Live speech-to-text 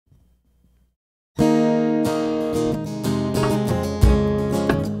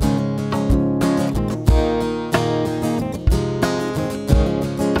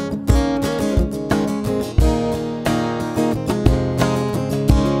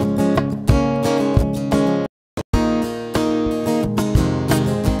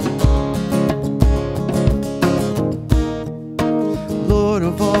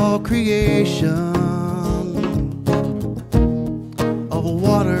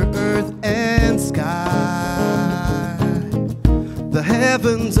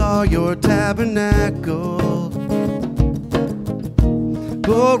are your tabernacle.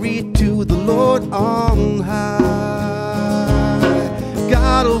 Glory to the Lord on high.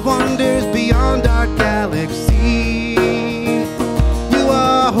 God of wonders beyond our galaxy, you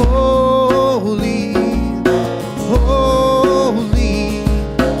are holy, holy.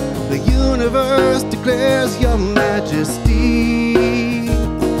 The universe declares your majesty.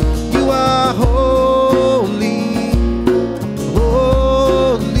 You are holy,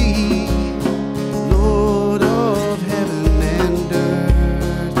 holy, Lord of heaven and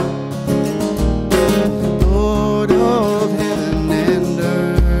earth, Lord of heaven and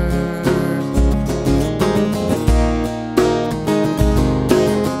earth.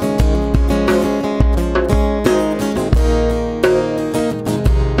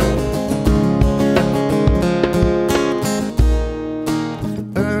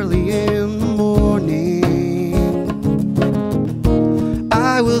 Early in the morning,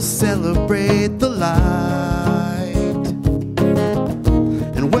 I will celebrate the light.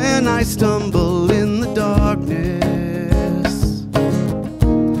 And when I stumble in the darkness,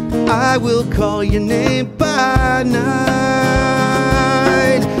 I will call your name by night.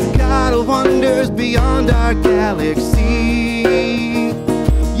 God of wonders beyond our galaxy,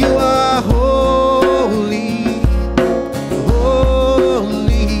 you are holy,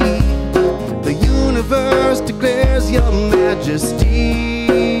 holy. The universe declares your majesty.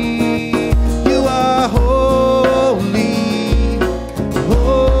 You are holy,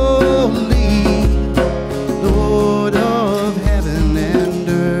 holy, Lord of heaven and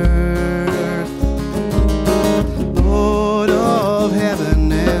earth, Lord of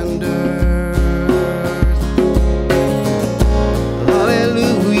heaven and earth.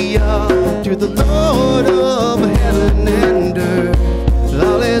 Hallelujah to the Lord of heaven and earth.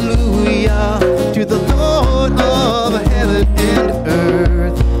 Hallelujah to the Lord of heaven and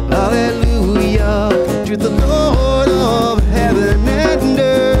earth. Hallelujah to the Lord of heaven and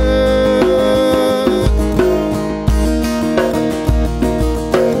earth.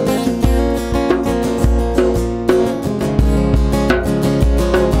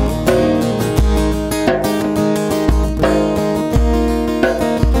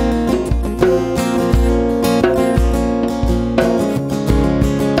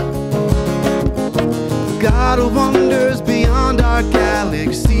 God of wonders beyond our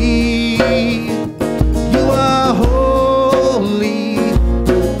galaxy, you are holy,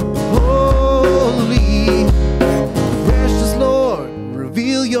 holy. Precious Lord,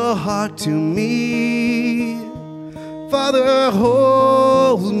 reveal your heart to me. Father,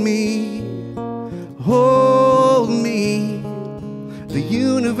 hold me, hold me. The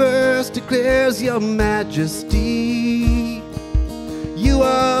universe declares your majesty. You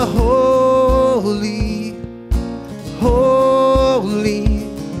are holy, holy,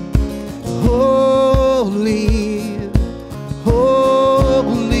 holy,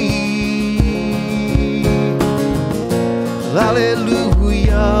 holy.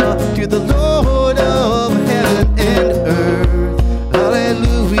 Hallelujah to the Lord of heaven and earth.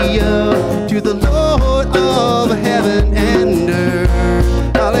 Hallelujah to the Lord of heaven and earth.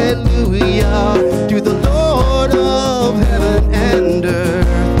 Hallelujah to the Lord of heaven and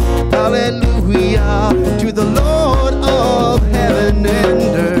earth. Hallelujah to the Lord of heaven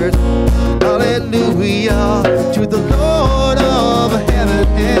and earth. Hallelujah to the Lord of heaven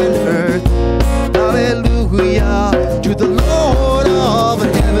and earth. Hallelujah to the Lord of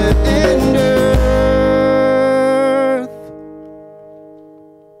heaven and earth.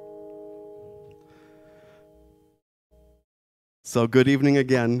 So good evening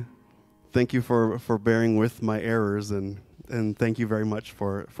again. Thank you for bearing with my errors, and thank you very much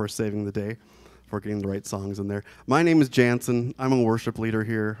for saving the day, for getting the right songs in there. My name is Janson. I'm a worship leader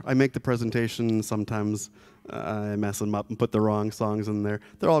here. I make the presentation. Sometimes I mess them up and put the wrong songs in there.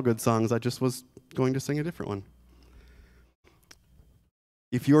 They're all good songs. I just was going to sing a different one.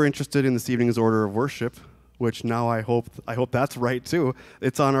 If you're interested in this evening's order of worship, which now I hope that's right too,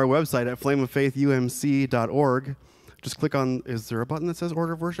 it's on our website at flameoffaithumc.org. Just click on, is there a button that says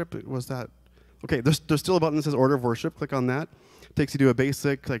order of worship? Was that? Okay, there's still a button that says order of worship. Click on that. It takes you to a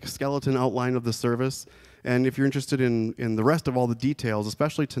basic skeleton outline of the service. And if you're interested in the rest of all the details,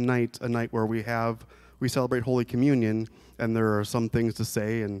 especially tonight, a night where we celebrate Holy Communion, and there are some things to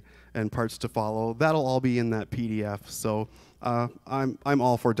say and parts to follow, that'll all be in that PDF. So I'm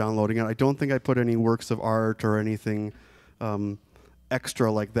all for downloading it. I don't think I put any works of art or anything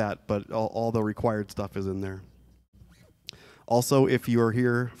extra like that, but all the required stuff is in there. Also, if you are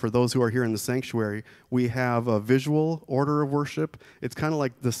here, for those who are here in the sanctuary, we have a visual order of worship. It's kind of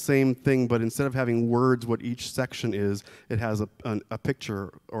like the same thing, but instead of having words, what each section is, it has a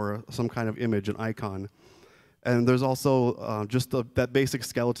picture or some kind of image, an icon. And there's also that basic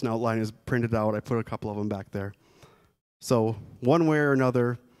skeleton outline is printed out. I put a couple of them back there. So one way or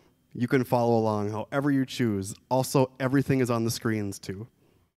another, you can follow along however you choose. Also, everything is on the screens too.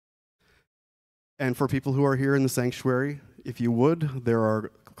 And for people who are here in the sanctuary, if you would, there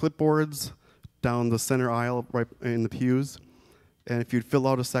are clipboards down the center aisle right in the pews. And if you'd fill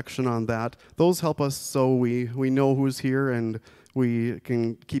out a section on that, those help us so we know who's here and we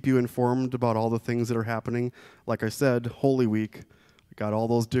can keep you informed about all the things that are happening. Like I said, Holy Week, we got all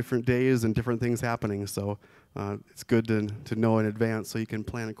those different days and different things happening. So it's good to know in advance so you can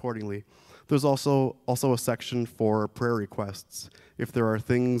plan accordingly. There's also a section for prayer requests. If there are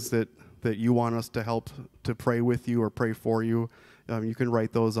things that you want us to help to pray with you or pray for you, you can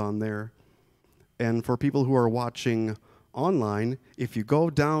write those on there. And for people who are watching online, if you go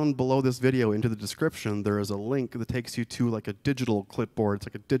down below this video into the description, there is a link that takes you to like a digital clipboard. It's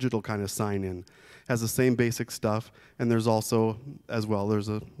like a digital kind of sign-in. Has the same basic stuff, and there's also, as well, there's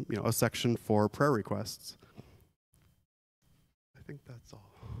a section for prayer requests. I think that's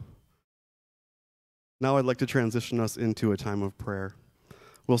all. Now I'd like to transition us into a time of prayer.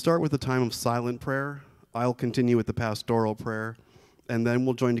 We'll start with a time of silent prayer. I'll continue with the pastoral prayer, and then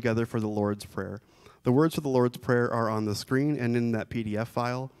we'll join together for the Lord's Prayer. The words for the Lord's Prayer are on the screen and in that PDF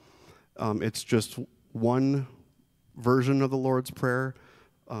file. It's just one version of the Lord's Prayer.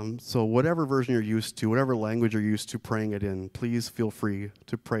 So whatever version you're used to, whatever language you're used to praying it in, please feel free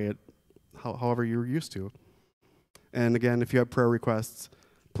to pray it however you're used to. And again, if you have prayer requests,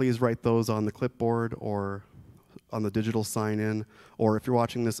 please write those on the clipboard or on the digital sign-in, or if you're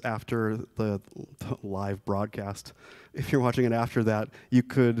watching this after the live broadcast, if you're watching it after that, you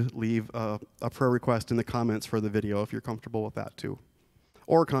could leave a prayer request in the comments for the video if you're comfortable with that too.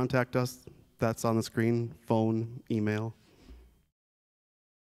 Or contact us, that's on the screen, phone, email.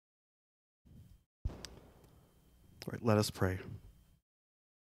 All right, let us pray.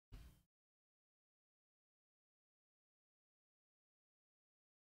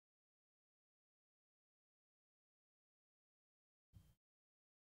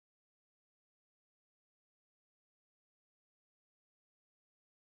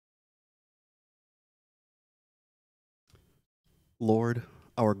 Lord,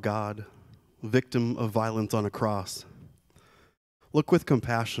 our God, victim of violence on a cross, look with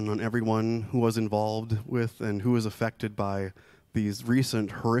compassion on everyone who was involved with and who was affected by these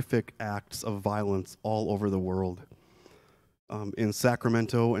recent horrific acts of violence all over the world. In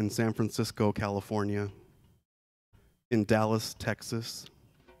Sacramento and San Francisco, California, in Dallas, Texas,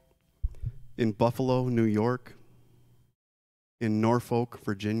 in Buffalo, New York, in Norfolk,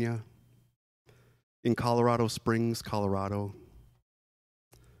 Virginia, in Colorado Springs, Colorado,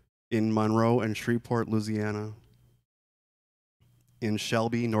 in Monroe and Shreveport, Louisiana, in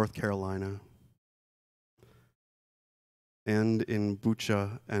Shelby, North Carolina, and in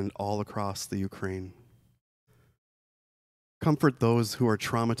Bucha and all across the Ukraine. Comfort those who are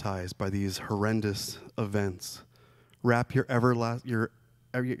traumatized by these horrendous events. Wrap your everlasting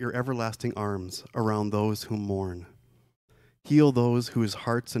arms around those who mourn. Heal those whose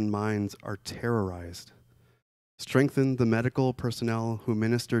hearts and minds are terrorized. Strengthen the medical personnel who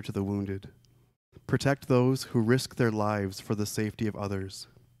minister to the wounded. Protect those who risk their lives for the safety of others.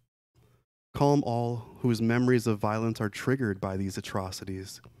 Calm all whose memories of violence are triggered by these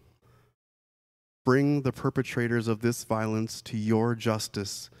atrocities. Bring the perpetrators of this violence to your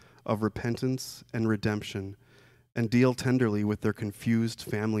justice of repentance and redemption, and deal tenderly with their confused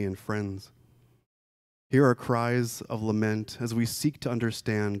family and friends. Hear our cries of lament as we seek to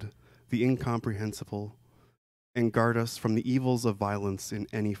understand the incomprehensible, and guard us from the evils of violence in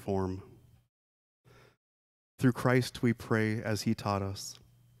any form. Through Christ we pray as he taught us.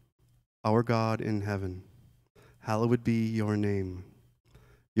 Our God in heaven, hallowed be your name.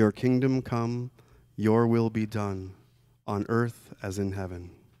 Your kingdom come, your will be done, on earth as in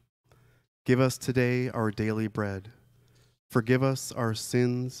heaven. Give us today our daily bread. Forgive us our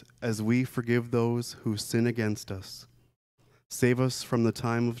sins as we forgive those who sin against us. Save us from the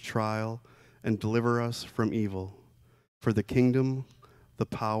time of trial and deliver us from evil. For the kingdom, the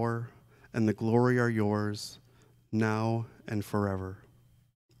power, and the glory are yours, now and forever.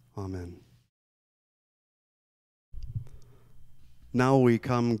 Amen. Now we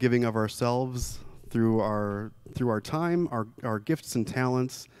come giving of ourselves through our time, our gifts and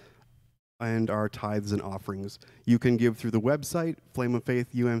talents, and our tithes and offerings. You can give through the website,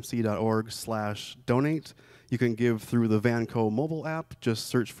 flameoffaithumc.org/donate. You can give through the Vanco mobile app. Just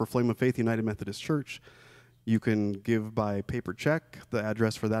search for Flame of Faith United Methodist Church. You can give by paper check. The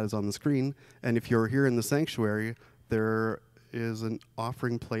address for that is on the screen. And if you're here in the sanctuary, there is an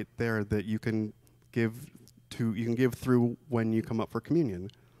offering plate there that you can give to. You can give through when you come up for communion.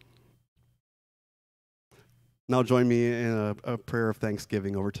 Now join me in a prayer of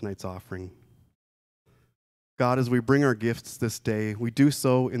thanksgiving over tonight's offering. God, as we bring our gifts this day, we do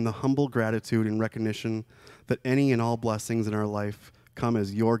so in the humble gratitude and recognition that any and all blessings in our life come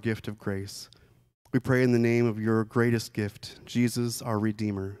as your gift of grace. We pray in the name of your greatest gift, Jesus, our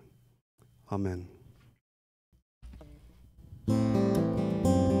Redeemer. Amen.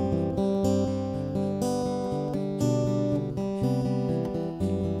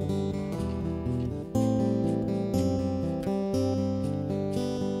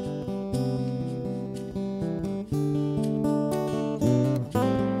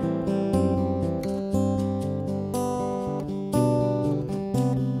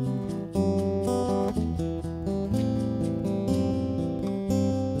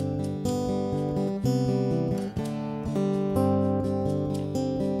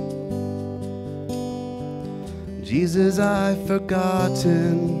 Jesus, I've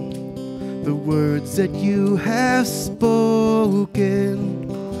forgotten the words that you have spoken.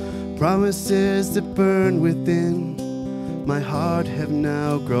 Promises that burn within my heart have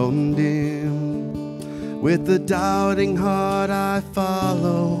now grown dim. With a doubting heart I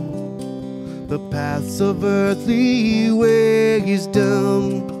follow the paths of earthly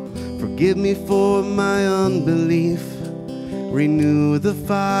wisdom. Forgive me for my unbelief. Renew the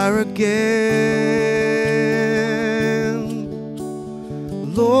fire again.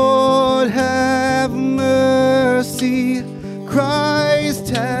 Lord, have mercy. Christ,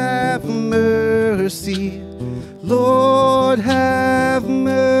 have mercy. Lord, have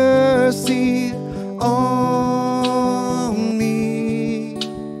mercy on me.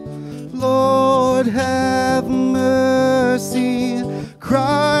 Lord, have mercy.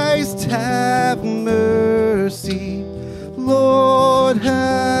 Christ, have mercy. Lord,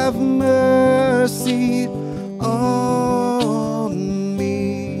 have mercy on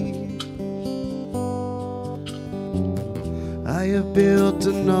me. I have built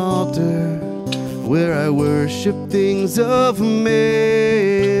an altar where I worship things of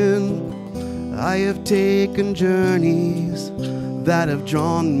men. I have taken journeys that have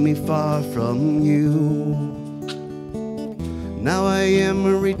drawn me far from you. Now I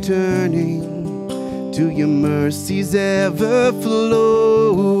am returning to your mercies ever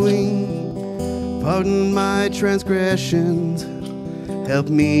flowing. Pardon my transgressions, help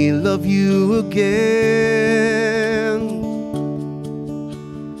me love you again.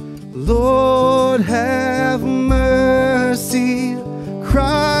 Lord, have mercy.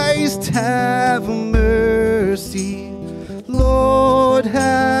 Christ, have mercy. Lord,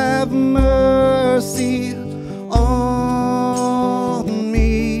 have mercy on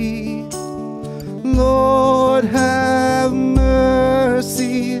me. Lord, have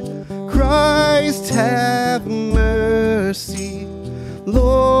mercy. Christ, have mercy.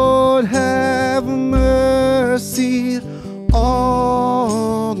 Lord, have mercy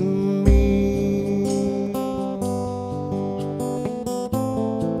on me.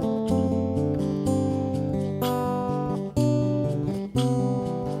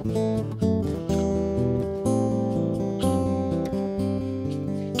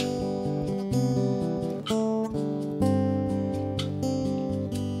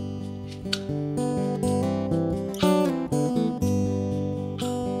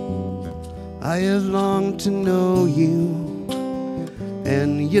 I have longed to know you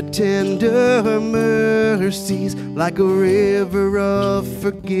and your tender mercies, like a river of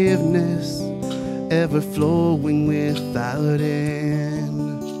forgiveness, ever flowing without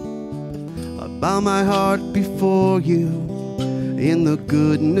end. I bow my heart before you in the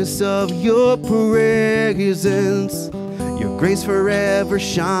goodness of your presence, your grace forever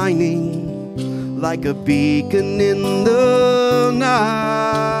shining like a beacon in the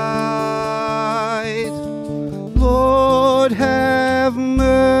night. Lord, have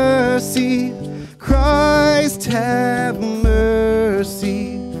mercy. Christ, have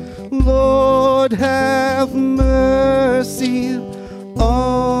mercy. Lord, have mercy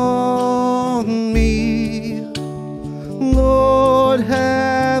on me. Lord,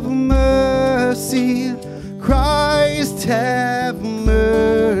 have mercy. Christ, have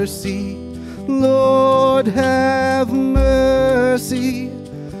mercy. Lord, have mercy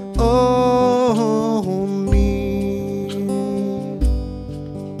on me.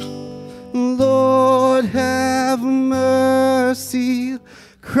 Lord, have mercy.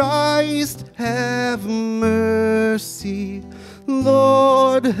 Christ, have mercy. mercy.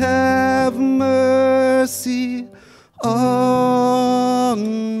 Lord, have mercy on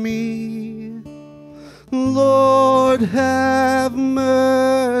me. Lord, have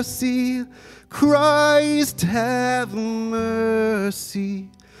mercy. Christ, have mercy.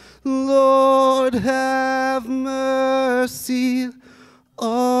 Lord, have mercy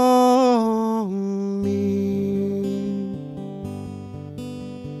on me.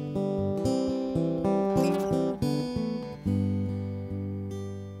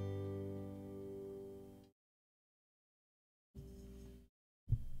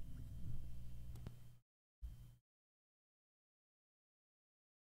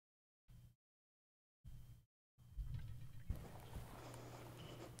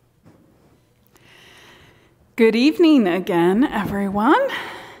 Good evening again, everyone.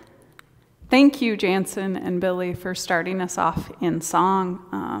 Thank you, Janson and Billy, for starting us off in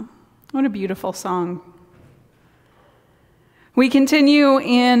song. What a beautiful song. We continue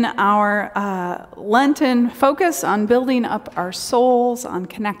in our Lenten focus on building up our souls, on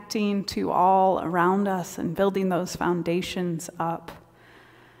connecting to all around us and building those foundations up.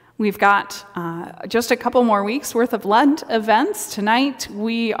 We've got just a couple more weeks worth of Lent events. Tonight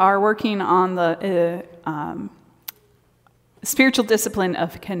we are working on the spiritual discipline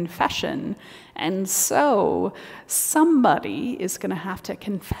of confession. And so somebody is going to have to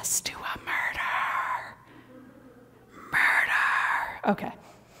confess to a murder. Murder. Okay.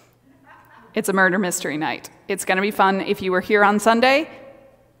 It's a murder mystery night. It's going to be fun. If you were here on Sunday,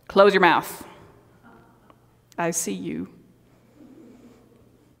 close your mouth. I see you.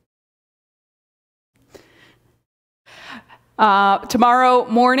 Tomorrow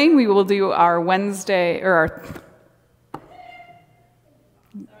morning, we will do our Wednesday, or our...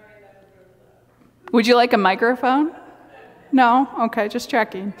 Would you like a microphone? No? Okay, just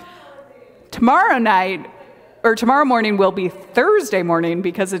checking. Tomorrow night, or tomorrow morning will be Thursday morning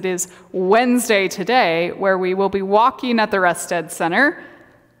because it is Wednesday today, where we will be walking at the Reststead Center.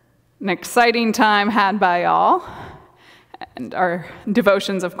 An exciting time had by all. And our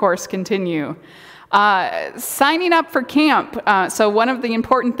devotions, of course, continue. Signing up for camp. So one of the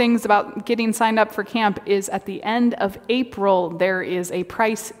important things about getting signed up for camp is at the end of April, there is a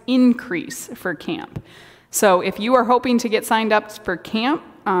price increase for camp. So if you are hoping to get signed up for camp,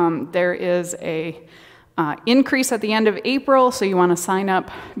 there is a increase at the end of April, so you want to sign up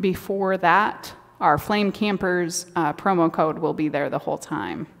before that. Our Flame Campers promo code will be there the whole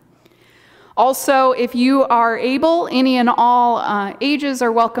time. Also, if you are able, any and all ages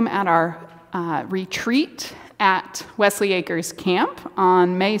are welcome at our retreat at Wesley Acres Camp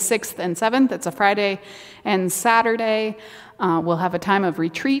on May 6th and 7th. It's a Friday and Saturday. We'll have a time of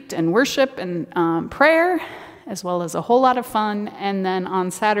retreat and worship and prayer, as well as a whole lot of fun. And then on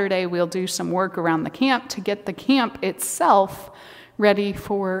Saturday, we'll do some work around the camp to get the camp itself ready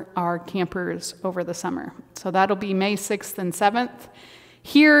for our campers over the summer. So that'll be May 6th and 7th.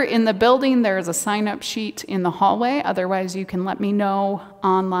 Here in the building, there is a sign-up sheet in the hallway. Otherwise, you can let me know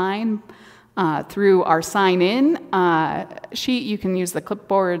online. Through our sign-in sheet. You can use the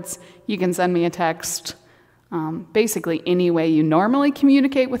clipboards. You can send me a text. Basically, any way you normally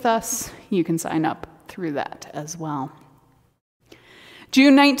communicate with us, you can sign up through that as well.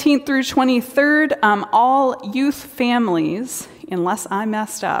 June 19th through 23rd, all youth families, unless I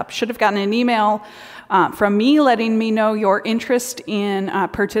messed up, should have gotten an email from me letting me know your interest in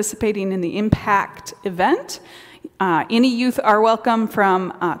participating in the Impact event. Any youth are welcome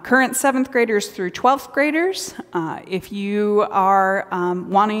from current 7th graders through 12th graders. If you are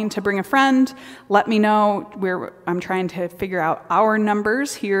wanting to bring a friend, let me know. I'm trying to figure out our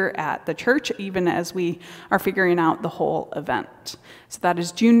numbers here at the church, even as we are figuring out the whole event. So that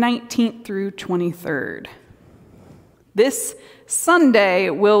is June 19th through 23rd. This Sunday,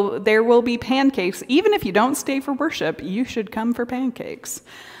 there will be pancakes. Even if you don't stay for worship, you should come for pancakes.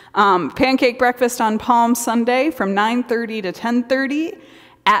 Pancake breakfast on Palm Sunday from 9:30 to 10:30.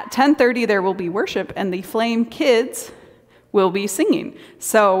 At 10:30, there will be worship, and the Flame kids will be singing.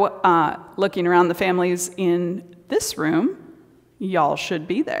 So looking around the families in this room, y'all should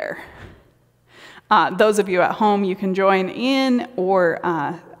be there. Those of you at home, you can join in or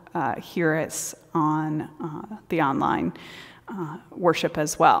hear us on the online worship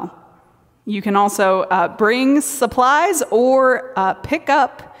as well. You can also bring supplies or pick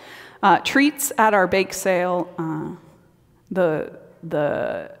up treats at our bake sale.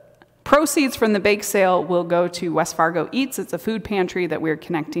 The proceeds from the bake sale will go to West Fargo Eats. It's a food pantry that we're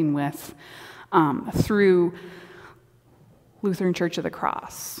connecting with through Lutheran Church of the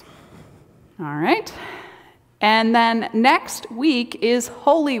Cross. All right. And then next week is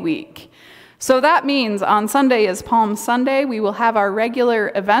Holy Week. So that means on Sunday is Palm Sunday. We will have our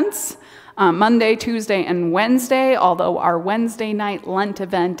regular events Monday, Tuesday, and Wednesday, although our Wednesday night Lent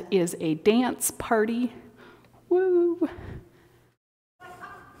event is a dance party. Woo!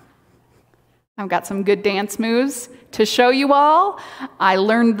 I've got some good dance moves to show you all. I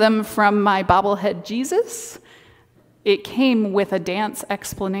learned them from my bobblehead Jesus. It came with a dance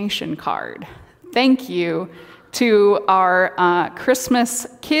explanation card. Thank you to our Christmas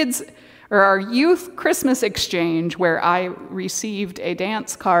kids, or our youth Christmas exchange, where I received a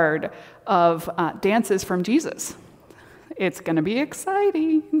dance card of dances from Jesus. It's gonna be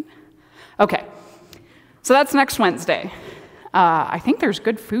exciting. Okay, so that's next Wednesday. I think there's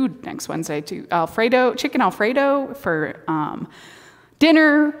good food next Wednesday too. Chicken Alfredo for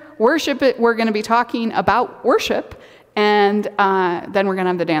dinner. Worship, we're gonna be talking about worship, and then we're gonna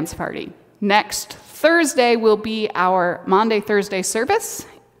have the dance party. Next Thursday will be our Maundy Thursday service,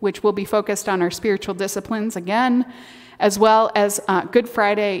 which will be focused on our spiritual disciplines again, as well as Good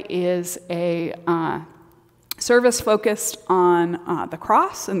Friday is a service focused on the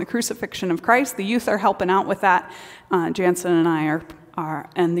cross and the crucifixion of Christ. The youth are helping out with that. Janson and I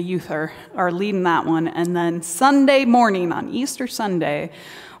and the youth are leading that one. And then Sunday morning, on Easter Sunday,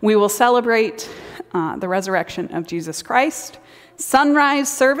 we will celebrate the resurrection of Jesus Christ. Sunrise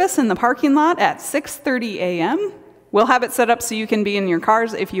service in the parking lot at 6:30 a.m. We'll have it set up so you can be in your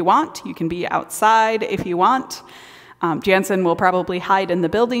cars if you want. You can be outside if you want. Janson will probably hide in the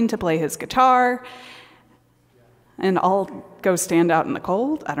building to play his guitar. And I'll go stand out in the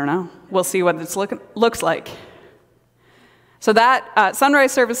cold. I don't know. We'll see what this looks like. So that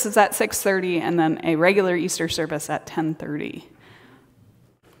sunrise service is at 6:30, and then a regular Easter service at 10:30.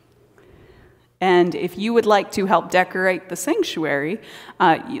 And if you would like to help decorate the sanctuary,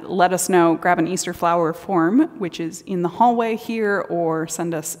 let us know. Grab an Easter flower form, which is in the hallway here, or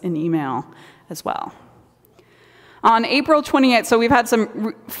send us an email as well. On April 28th, so we've had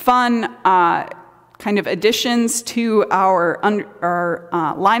some fun kind of additions to our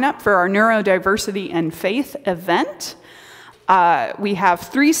lineup for our Neurodiversity and Faith event. We have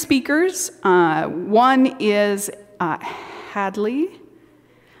 3 speakers. One is Hadley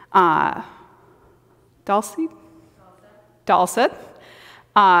Dalsett,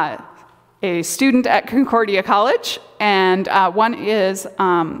 a student at Concordia College, and one is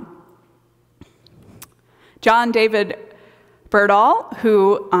John David Byrd,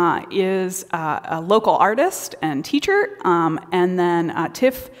 who is a local artist and teacher, and then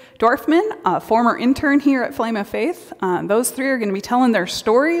Tiff Dorfman, a former intern here at Flame of Faith. Those 3 are going to be telling their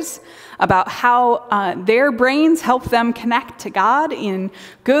stories about how their brains help them connect to God in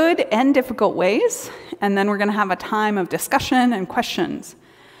good and difficult ways, and then we're going to have a time of discussion and questions.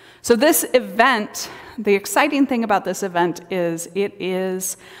 So this event, the exciting thing about this event is it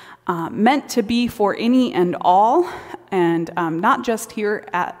is meant to be for any and all, and not just here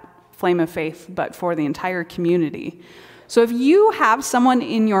at Flame of Faith, but for the entire community. So if you have someone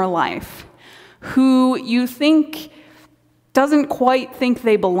in your life who you think doesn't quite think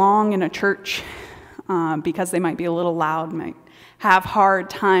they belong in a church because they might be a little loud, might have hard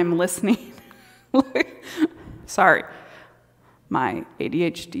time listening. Sorry, my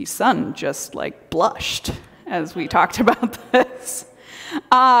ADHD son just like blushed as we talked about this.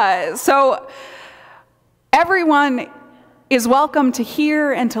 So everyone is welcome to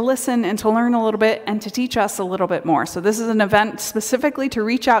hear and to listen and to learn a little bit and to teach us a little bit more. So this is an event specifically to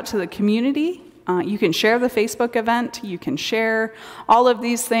reach out to the community. You can share the Facebook event, you can share all of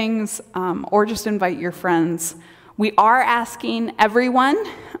these things, or just invite your friends. We are asking everyone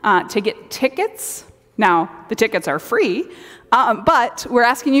to get tickets. Now, the tickets are free, but we're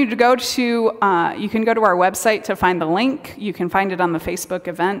asking you to go to, you can go to our website to find the link. You can find it on the Facebook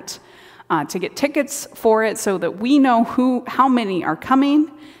event to get tickets for it so that we know how many are coming.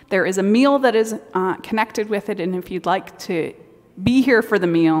 There is a meal that is connected with it, and if you'd like to be here for the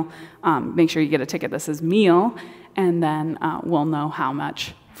meal, make sure you get a ticket that says meal, and then we'll know how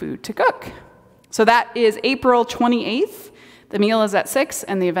much food to cook. So that is April 28th. The meal is at 6,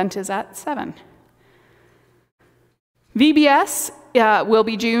 and the event is at 7. VBS will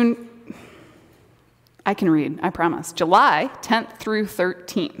be I can read, I promise, July 10th through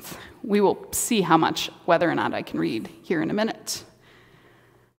 13th. We will see how much, whether or not I can read here in a minute.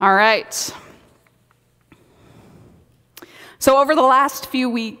 All right. So over the last few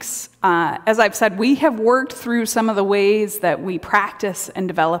weeks, as I've said, we have worked through some of the ways that we practice and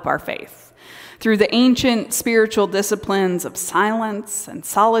develop our faith. Through the ancient spiritual disciplines of silence and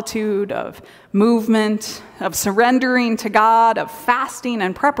solitude, of movement, of surrendering to God, of fasting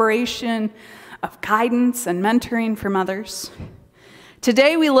and preparation, of guidance and mentoring from others.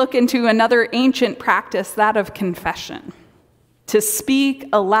 Today we look into another ancient practice, that of confession. To speak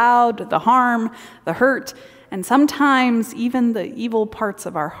aloud the harm, the hurt, and sometimes even the evil parts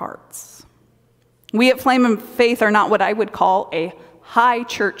of our hearts. We at Flame of Faith are not what I would call a high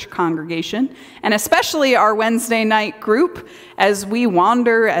church congregation, and especially our Wednesday night group, as we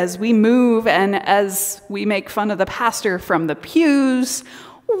wander, as we move, and as we make fun of the pastor from the pews,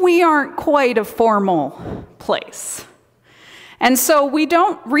 we aren't quite a formal place. And so we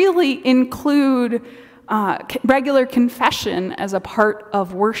don't really include regular confession as a part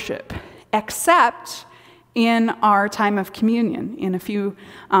of worship, except in our time of communion. In a few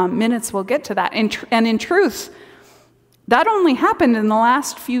minutes, we'll get to that. And in truth, that only happened in the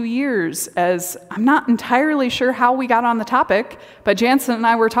last few years, as I'm not entirely sure how we got on the topic, but Janson and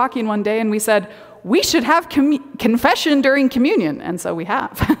I were talking one day and we said, we should have confession during communion, and so we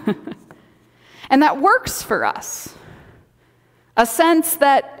have. And that works for us. A sense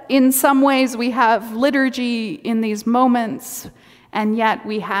that in some ways we have liturgy in these moments, and yet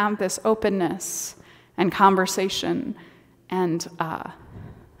we have this openness and conversation and a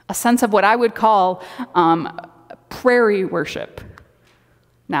sense of what I would call prairie worship.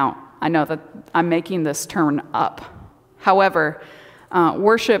 Now, I know that I'm making this term up. However,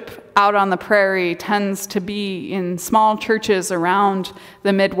 worship out on the prairie tends to be in small churches around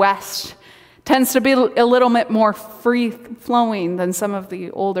the Midwest, tends to be a little bit more free-flowing than some of the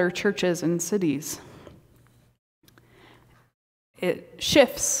older churches in cities. It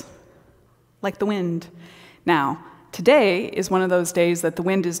shifts like the wind. Now, today is one of those days that the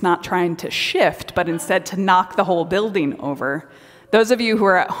wind is not trying to shift, but instead to knock the whole building over. Those of you who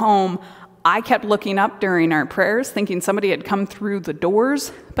are at home, I kept looking up during our prayers, thinking somebody had come through the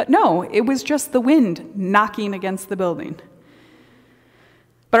doors, but no, it was just the wind knocking against the building.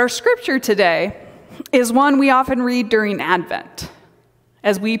 But our scripture today is one we often read during Advent,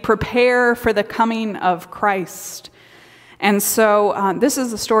 as we prepare for the coming of Christ. And so this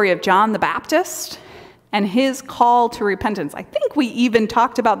is the story of John the Baptist and his call to repentance. I think we even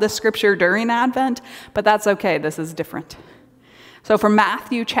talked about this scripture during Advent, but that's okay, this is different. So from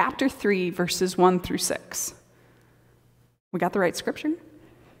Matthew chapter 3, verses 1 through 6. We got the right scripture?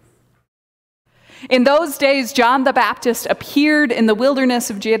 In those days, John the Baptist appeared in the wilderness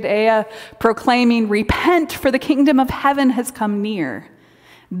of Judea, proclaiming, "Repent, for the kingdom of heaven has come near."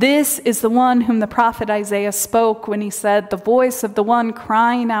 This is the one whom the prophet Isaiah spoke when he said, "The voice of the one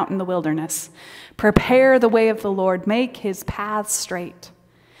crying out in the wilderness, prepare the way of the Lord, make his paths straight."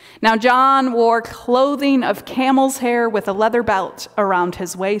 Now John wore clothing of camel's hair with a leather belt around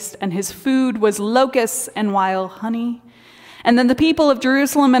his waist, and his food was locusts and wild honey. And then the people of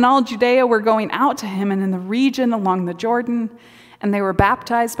Jerusalem and all Judea were going out to him and in the region along the Jordan, and they were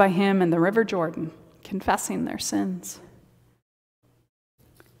baptized by him in the river Jordan, confessing their sins.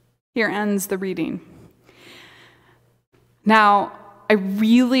 Here ends the reading. Now, I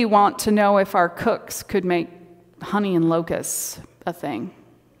really want to know if our cooks could make honey and locusts a thing.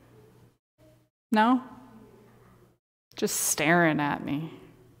 No? Just staring at me.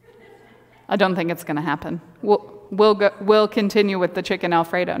 I don't think it's going to happen. We'll continue with the chicken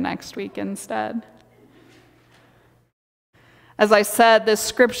Alfredo next week instead. As I said, this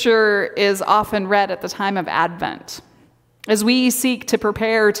scripture is often read at the time of Advent, as we seek to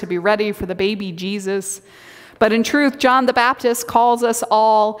prepare to be ready for the baby Jesus. But in truth, John the Baptist calls us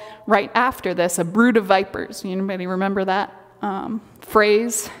all right after this a brood of vipers. Anybody remember that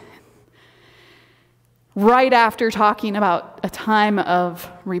phrase? Right after talking about a time of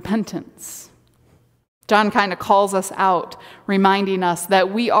repentance. John kind of calls us out, reminding us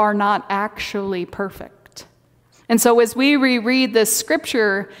that we are not actually perfect. And so as we reread this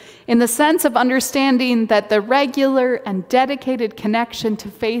scripture, in the sense of understanding that the regular and dedicated connection to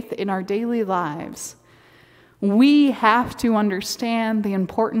faith in our daily lives, we have to understand the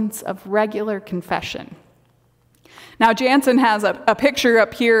importance of regular confession. Now, Janson has a picture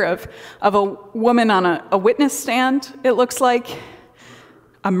up here of a woman on a witness stand, it looks like.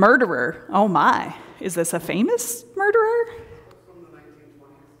 A murderer. Oh my. Is this a famous murderer? From the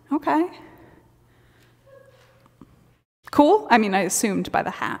 1920s. Okay. Cool. I mean, I assumed by the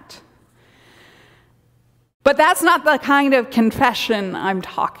hat. But that's not the kind of confession I'm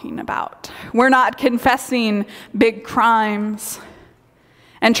talking about. We're not confessing big crimes.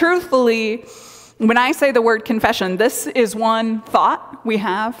 And truthfully, when I say the word confession, this is one thought we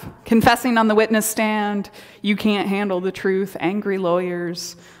have. Confessing on the witness stand, you can't handle the truth, angry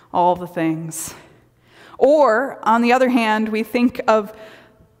lawyers, all the things. Or, on the other hand, we think of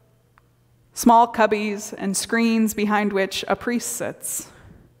small cubbies and screens behind which a priest sits.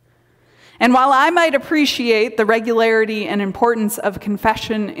 And while I might appreciate the regularity and importance of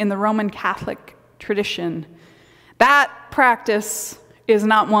confession in the Roman Catholic tradition, that practice is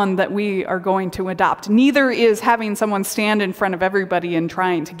not one that we are going to adopt. Neither is having someone stand in front of everybody and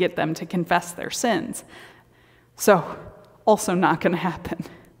trying to get them to confess their sins. So, also not going to happen.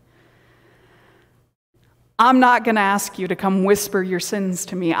 I'm not going to ask you to come whisper your sins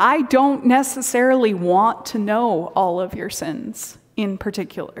to me. I don't necessarily want to know all of your sins in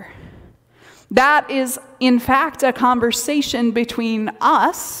particular. That is, in fact, a conversation between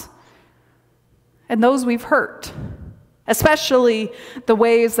us and those we've hurt, especially the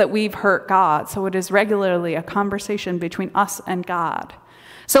ways that we've hurt God. So it is regularly a conversation between us and God.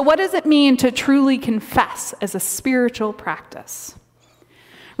 So what does it mean to truly confess as a spiritual practice?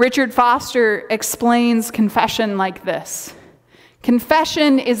 Richard Foster explains confession like this.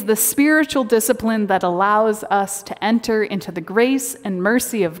 Confession is the spiritual discipline that allows us to enter into the grace and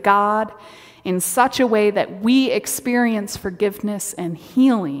mercy of God in such a way that we experience forgiveness and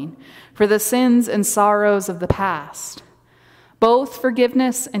healing for the sins and sorrows of the past. Both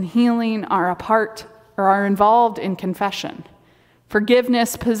forgiveness and healing are involved in confession.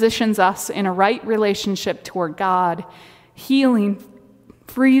 Forgiveness positions us in a right relationship toward God. Healing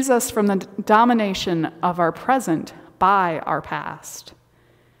frees us from the domination of our present by our past.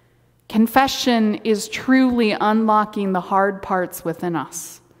 Confession is truly unlocking the hard parts within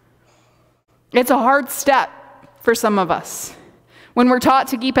us. It's a hard step for some of us. When we're taught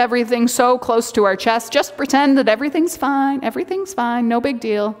to keep everything so close to our chest, just pretend that everything's fine, no big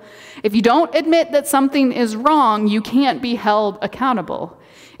deal. If you don't admit that something is wrong, you can't be held accountable.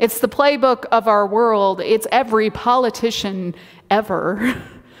 It's the playbook of our world. It's every politician ever.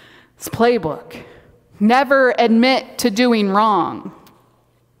 It's playbook. Never admit to doing wrong.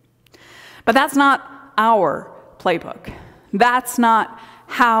 But that's not our playbook. That's not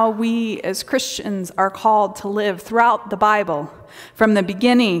how we as Christians are called to live throughout the Bible. From the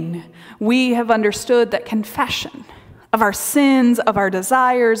beginning, we have understood that confession of our sins, of our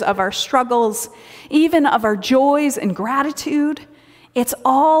desires, of our struggles, even of our joys and gratitude, it's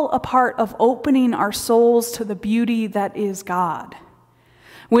all a part of opening our souls to the beauty that is God.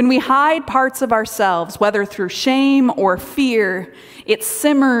 When we hide parts of ourselves, whether through shame or fear, it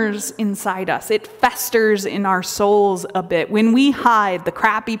simmers inside us. It festers in our souls a bit. When we hide the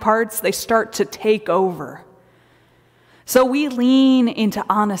crappy parts, they start to take over. So we lean into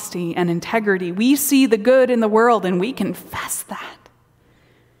honesty and integrity. We see the good in the world and we confess that.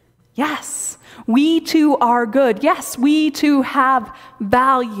 Yes, we too are good. Yes, we too have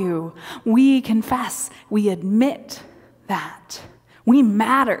value. We confess, we admit that. We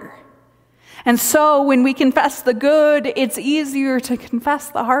matter. And so when we confess the good, it's easier to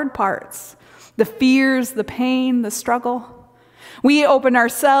confess the hard parts, the fears, the pain, the struggle. We open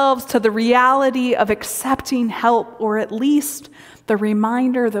ourselves to the reality of accepting help, or at least the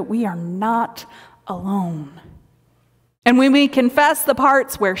reminder that we are not alone. And when we confess the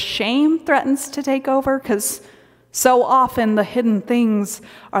parts where shame threatens to take over, because so often the hidden things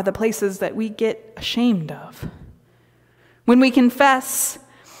are the places that we get ashamed of. When we confess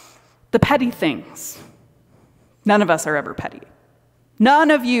the petty things, none of us are ever petty.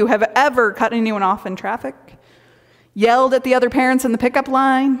 None of you have ever cut anyone off in traffic, yelled at the other parents in the pickup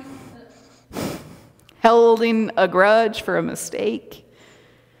line, holding a grudge for a mistake,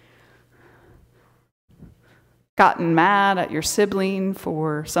 gotten mad at your sibling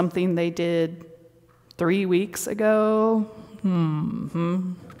for something they did 3 weeks ago.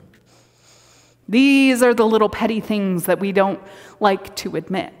 These are the little petty things that we don't like to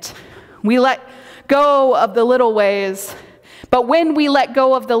admit. We let go of the little ways, but when we let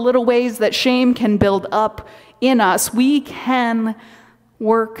go of the little ways that shame can build up in us, we can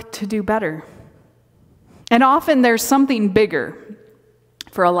work to do better. And often there's something bigger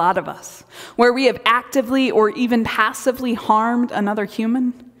for a lot of us, where we have actively or even passively harmed another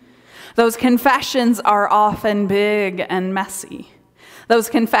human. Those confessions are often big and messy. Those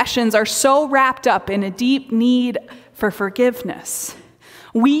confessions are so wrapped up in a deep need for forgiveness.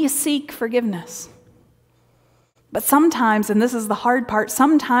 We seek forgiveness. But sometimes, and this is the hard part,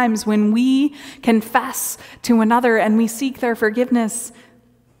 sometimes when we confess to another and we seek their forgiveness,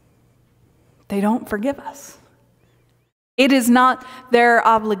 they don't forgive us. It is not their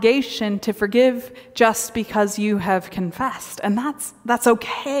obligation to forgive just because you have confessed, and that's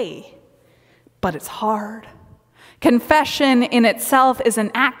okay, but it's hard. Confession in itself is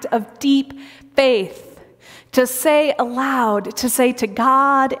an act of deep faith. To say aloud, to say to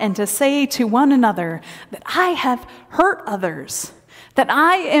God and to say to one another that I have hurt others, that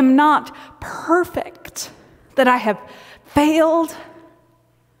I am not perfect, that I have failed.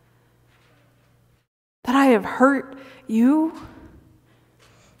 that I have hurt you?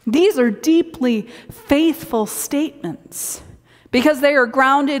 These are deeply faithful statements because they are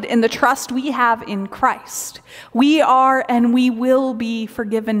grounded in the trust we have in Christ. We are and we will be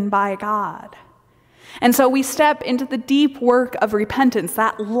forgiven by God. And so we step into the deep work of repentance,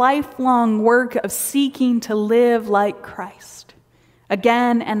 that lifelong work of seeking to live like Christ.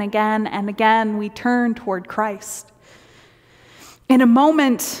 Again and again and again, we turn toward Christ. In a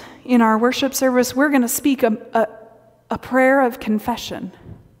moment in our worship service, we're going to speak a prayer of confession,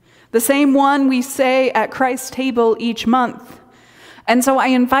 the same one we say at Christ's table each month. And so I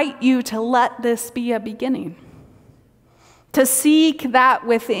invite you to let this be a beginning, to seek that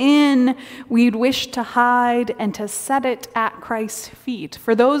within we'd wish to hide and to set it at Christ's feet.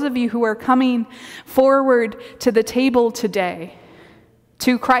 For those of you who are coming forward to the table today,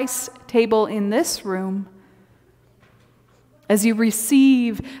 to Christ's table in this room, as you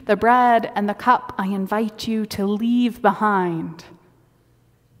receive the bread and the cup, I invite you to leave behind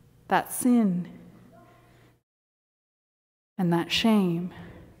that sin and that shame.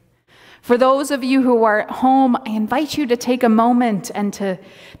 For those of you who are at home, I invite you to take a moment and to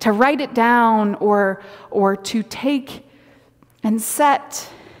write it down or to take and set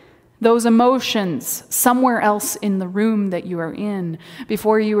those emotions somewhere else in the room that you are in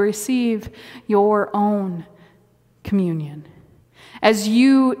before you receive your own communion. As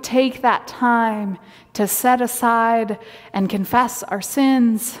you take that time to set aside and confess our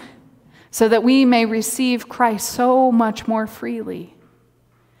sins so that we may receive Christ so much more freely.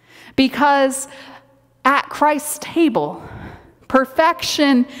 Because at Christ's table,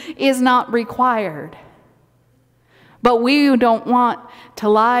 perfection is not required. But we don't want to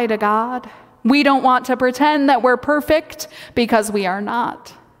lie to God. We don't want to pretend that we're perfect because we are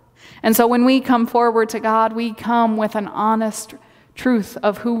not. And so when we come forward to God, we come with an honest truth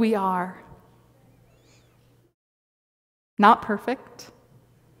of who we are. Not perfect.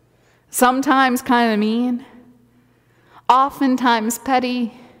 Sometimes kind of mean. Oftentimes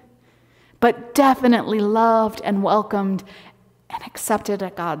petty. But definitely loved and welcomed and accepted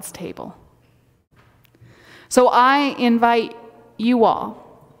at God's table. So I invite you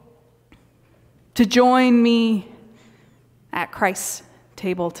all to join me at Christ's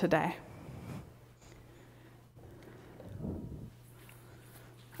table today.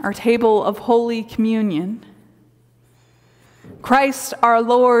 Our table of Holy Communion. Christ our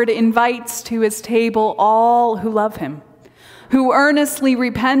Lord invites to his table all who love him, who earnestly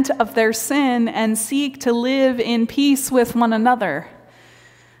repent of their sin and seek to live in peace with one another.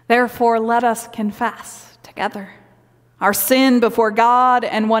 Therefore, let us confess together our sin before God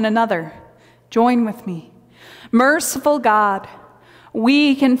and one another. Join with me. Merciful God,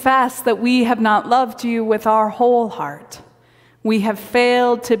 we confess that we have not loved you with our whole heart. We have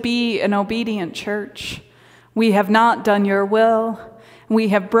failed to be an obedient church. We have not done your will. We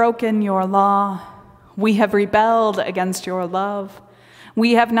have broken your law. We have rebelled against your love.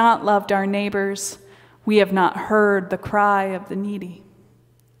 We have not loved our neighbors. We have not heard the cry of the needy.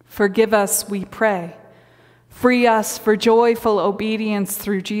 Forgive us, we pray. Free us for joyful obedience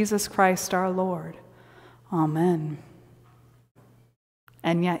through Jesus Christ our Lord. Amen.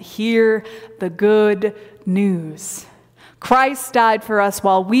 And yet hear the good news. Christ died for us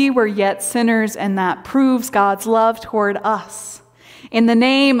while we were yet sinners, and that proves God's love toward us. In the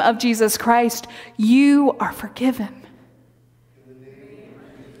name of Jesus Christ, you are forgiven. In the name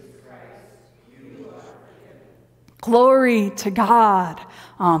of Jesus Christ, you are forgiven. Glory to God.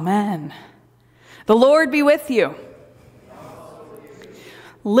 Amen. The Lord be with you.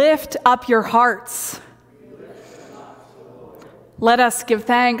 Lift up your hearts. Let us give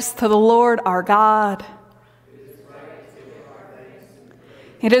thanks to the Lord our God.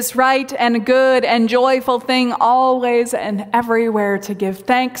 It is right and a good and joyful thing always and everywhere to give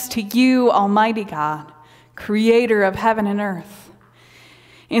thanks to you, Almighty God, creator of heaven and earth.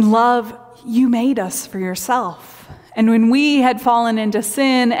 In love, you made us for yourself. And when we had fallen into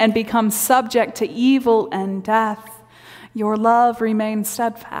sin and become subject to evil and death, your love remained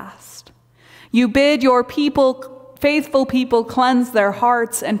steadfast. You bid your people, faithful people, cleanse their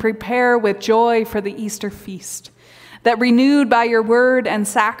hearts and prepare with joy for the Easter feast, that renewed by your word and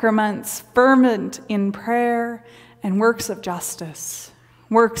sacraments, fervent in prayer and works of justice,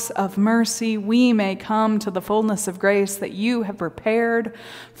 works of mercy, we may come to the fullness of grace that you have prepared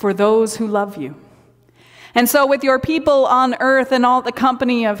for those who love you. And so with your people on earth and all the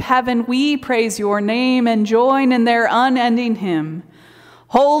company of heaven, we praise your name and join in their unending hymn.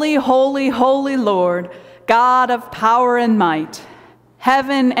 Holy, holy, holy Lord, God of power and might,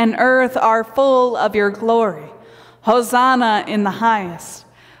 heaven and earth are full of your glory. Hosanna in the highest.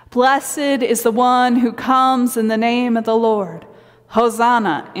 Blessed is the one who comes in the name of the Lord.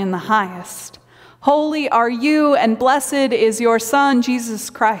 Hosanna in the highest. Holy are you, and blessed is your Son, Jesus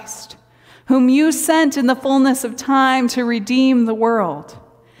Christ, whom you sent in the fullness of time to redeem the world.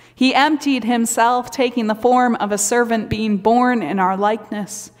 He emptied himself, taking the form of a servant, being born in our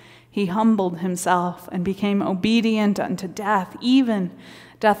likeness. He humbled himself and became obedient unto death, even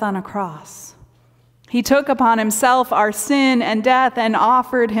death on a cross. He took upon himself our sin and death and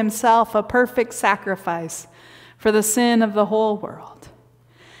offered himself a perfect sacrifice for the sin of the whole world.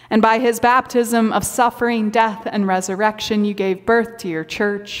 And by his baptism of suffering, death, and resurrection, you gave birth to your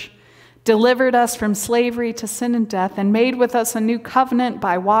church, delivered us from slavery to sin and death, and made with us a new covenant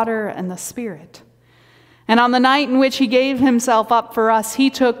by water and the Spirit. And on the night in which he gave himself up for us, he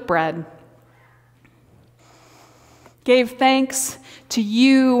took bread, gave thanks to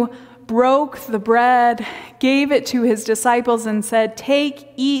you, broke the bread, gave it to his disciples, and said,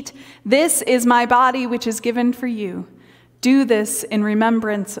 "Take, eat, this is my body which is given for you. Do this in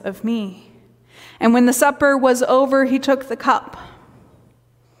remembrance of me." And when the supper was over, he took the cup,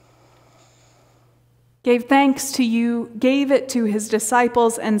 gave thanks to you, gave it to his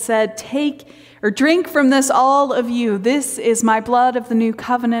disciples, and said, "Take or drink from this, all of you. This is my blood of the new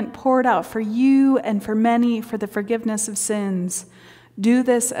covenant, poured out for you and for many for the forgiveness of sins. Do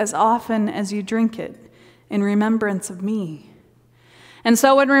this as often as you drink it in remembrance of me." And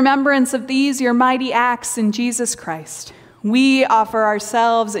so in remembrance of these, your mighty acts in Jesus Christ, we offer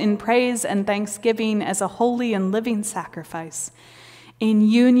ourselves in praise and thanksgiving as a holy and living sacrifice, in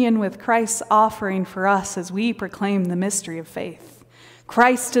union with Christ's offering for us as we proclaim the mystery of faith.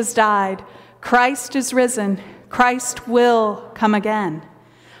 Christ has died. Christ is risen. Christ will come again.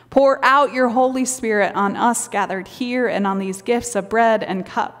 Pour out your Holy Spirit on us gathered here and on these gifts of bread and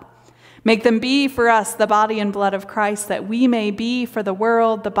cup. Make them be for us the body and blood of Christ, that we may be for the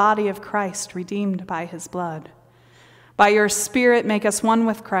world the body of Christ, redeemed by his blood. By your Spirit, make us one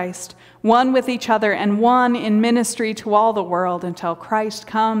with Christ, one with each other, and one in ministry to all the world until Christ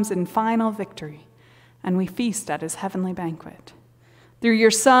comes in final victory and we feast at his heavenly banquet. Through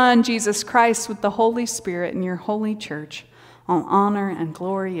your Son, Jesus Christ, with the Holy Spirit in your holy church, all honor and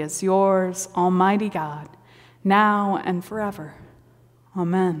glory is yours, Almighty God, now and forever.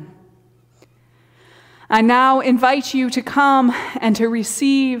 Amen. I now invite you to come and to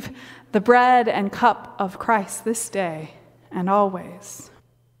receive the bread and cup of Christ this day and always.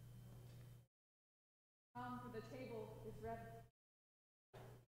 The table is ready.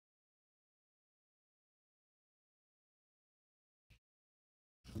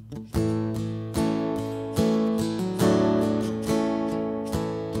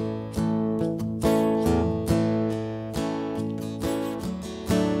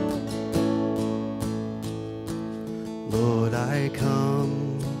 Lord, I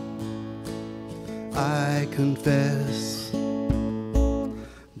come, I confess,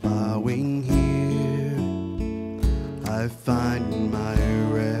 bowing here, I find my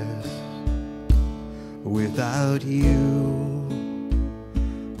rest. Without you,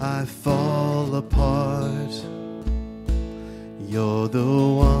 I fall apart. You're the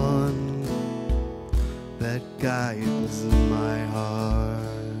one that guides my heart.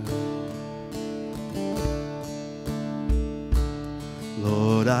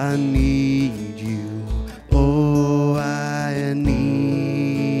 Lord, I need you. Oh, I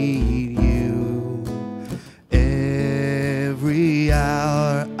need you. Every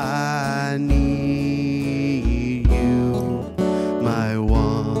hour I need you. My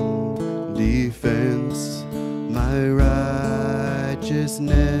one defense, my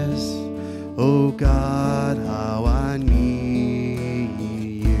righteousness. Oh God, how I need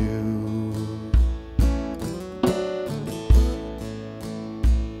you.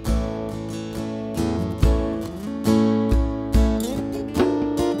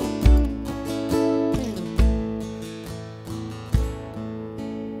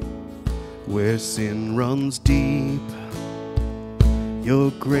 Where sin runs deep,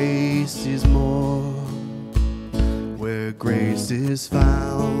 your grace is more. Where grace is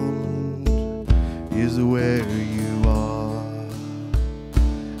found is where you are.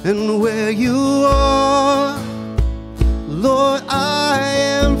 And where you are, Lord, I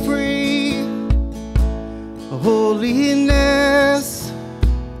am free. Holiness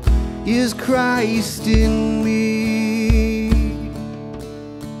is Christ in me.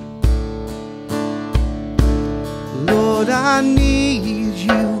 Lord, I need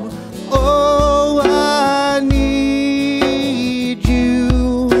you. Oh, I need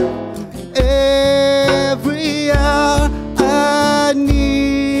you. Every hour I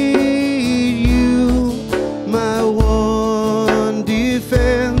need you. My one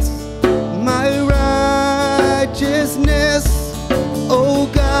defense,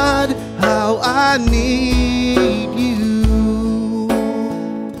 I need you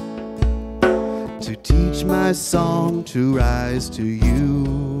to teach my song to rise to you.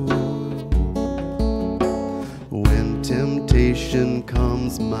 When temptation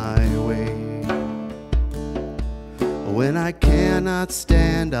comes my way, when I cannot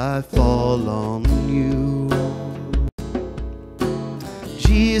stand, I fall on you.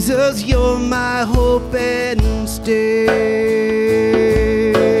 Jesus, you're my hope and stay.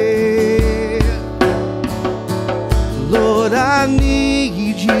 Lord, I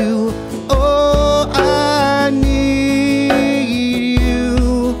need you. Oh, I need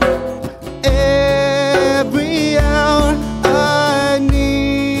you. Every hour I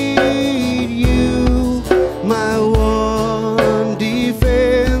need you. My one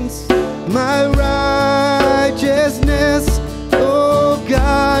defense, my righteousness. Oh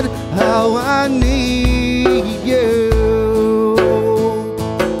God, how I need you.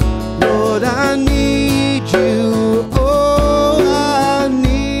 Lord, I need you. Oh, I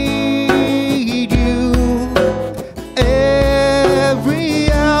need you. Every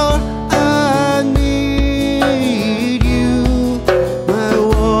hour I need you. My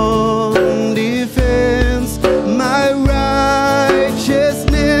one defense, my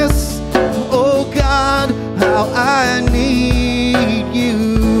righteousness. Oh God, how I need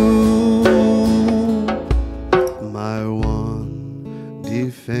you. My one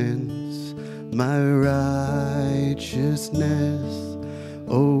defense, my righteousness.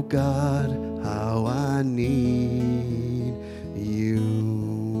 Oh God, how I need you.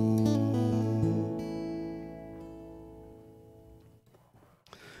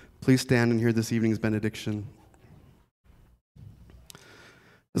 Please stand and hear this evening's benediction.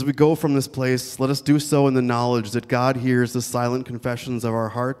 As we go from this place, let us do so in the knowledge that God hears the silent confessions of our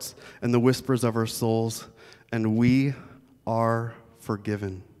hearts and the whispers of our souls, and we are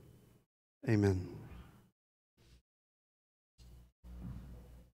forgiven. Amen.